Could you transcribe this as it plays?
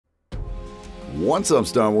What's up,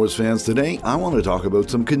 Star Wars fans? Today, I want to talk about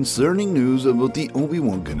some concerning news about the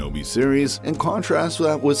Obi-Wan Kenobi series and contrast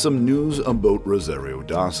that with some news about Rosario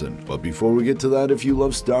Dawson. But before we get to that, if you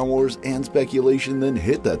love Star Wars and speculation, then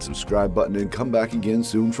hit that subscribe button and come back again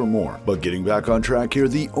soon for more. But getting back on track here,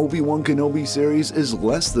 the Obi-Wan Kenobi series is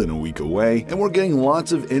less than a week away, and we're getting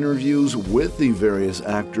lots of interviews with the various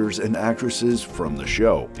actors and actresses from the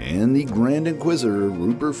show. And the Grand Inquisitor,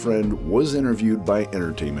 Rupert was interviewed by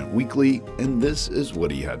Entertainment Weekly, and this is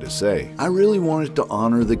what he had to say. I really wanted to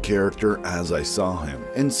honor the character as I saw him,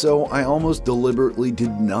 and so I almost deliberately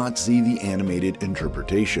did not see the animated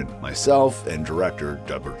interpretation. Myself and director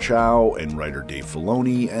Deborah Chow and writer Dave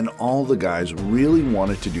Filoni and all the guys really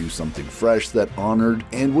wanted to do something fresh that honored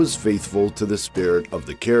and was faithful to the spirit of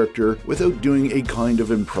the character without doing a kind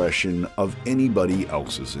of impression of anybody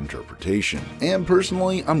else's interpretation. And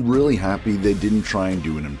personally, I'm really happy they didn't try and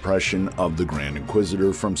do an impression of the Grand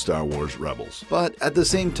Inquisitor from Star Wars Rebels. But at the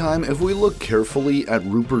same time, if we look carefully at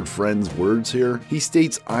Rupert Friend's words here, he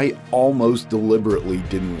states, "I almost deliberately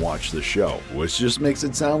didn't watch the show," which just makes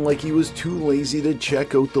it sound like he was too lazy to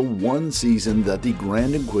check out the one season that the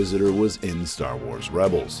Grand Inquisitor was in Star Wars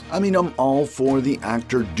Rebels. I mean, I'm all for the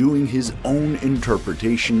actor doing his own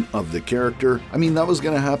interpretation of the character. I mean, that was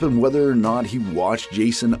going to happen whether or not he watched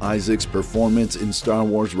Jason Isaacs' performance in Star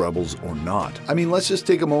Wars Rebels or not. I mean, let's just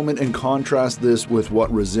take a moment and contrast this with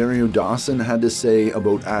what Rosario Dawson had to say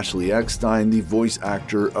about Ashley Eckstein, the voice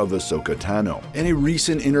actor of Ahsoka Tano. In a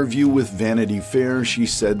recent interview with Vanity Fair, she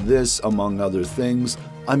said this, among other things: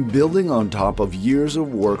 "I'm building on top of years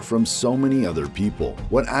of work from so many other people.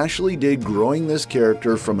 What Ashley did growing this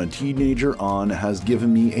character from a teenager on has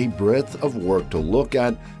given me a breadth of work to look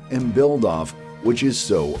at and build off, which is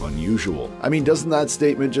so unusual." I mean, doesn't that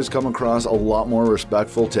statement just come across a lot more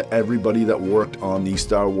respectful to everybody that worked on the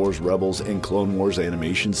Star Wars Rebels and Clone Wars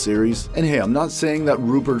animation series? And hey, I'm not saying that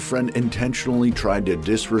Rupert Friend intentionally tried to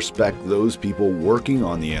disrespect those people working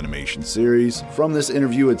on the animation series. From this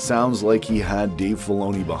interview, it sounds like he had Dave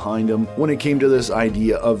Filoni behind him when it came to this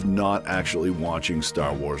idea of not actually watching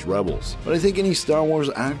Star Wars Rebels. But I think any Star Wars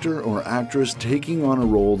actor or actress taking on a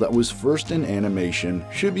role that was first in animation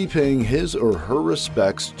should be paying his or her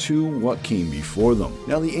respects to what came before them.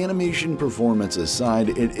 Now, the animation performance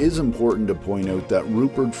aside, it is important to point out that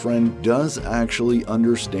Rupert Friend does actually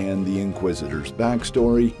understand the Inquisitor's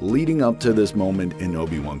backstory leading up to this moment in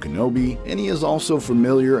Obi-Wan Kenobi, and he is also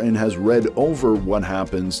familiar and has read over what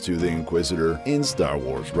happens to the Inquisitor in Star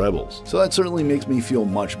Wars Rebels. So that certainly makes me feel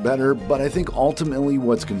much better, but I think ultimately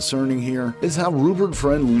what's concerning here is how Rupert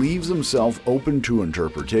Friend leaves himself open to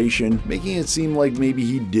interpretation, making it seem like maybe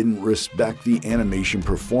he didn't respect the animation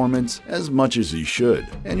performance as much as he should.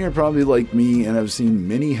 And you're probably like me and have seen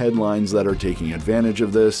many headlines that are taking advantage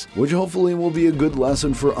of this, which hopefully will be a good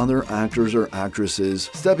lesson for other actors or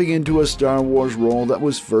actresses stepping into a Star Wars role that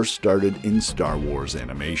was first started in Star Wars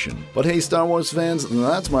animation. But hey, Star Wars fans,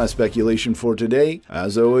 that's my speculation for today.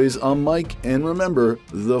 As always, I'm Mike, and remember,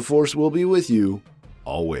 the Force will be with you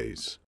always.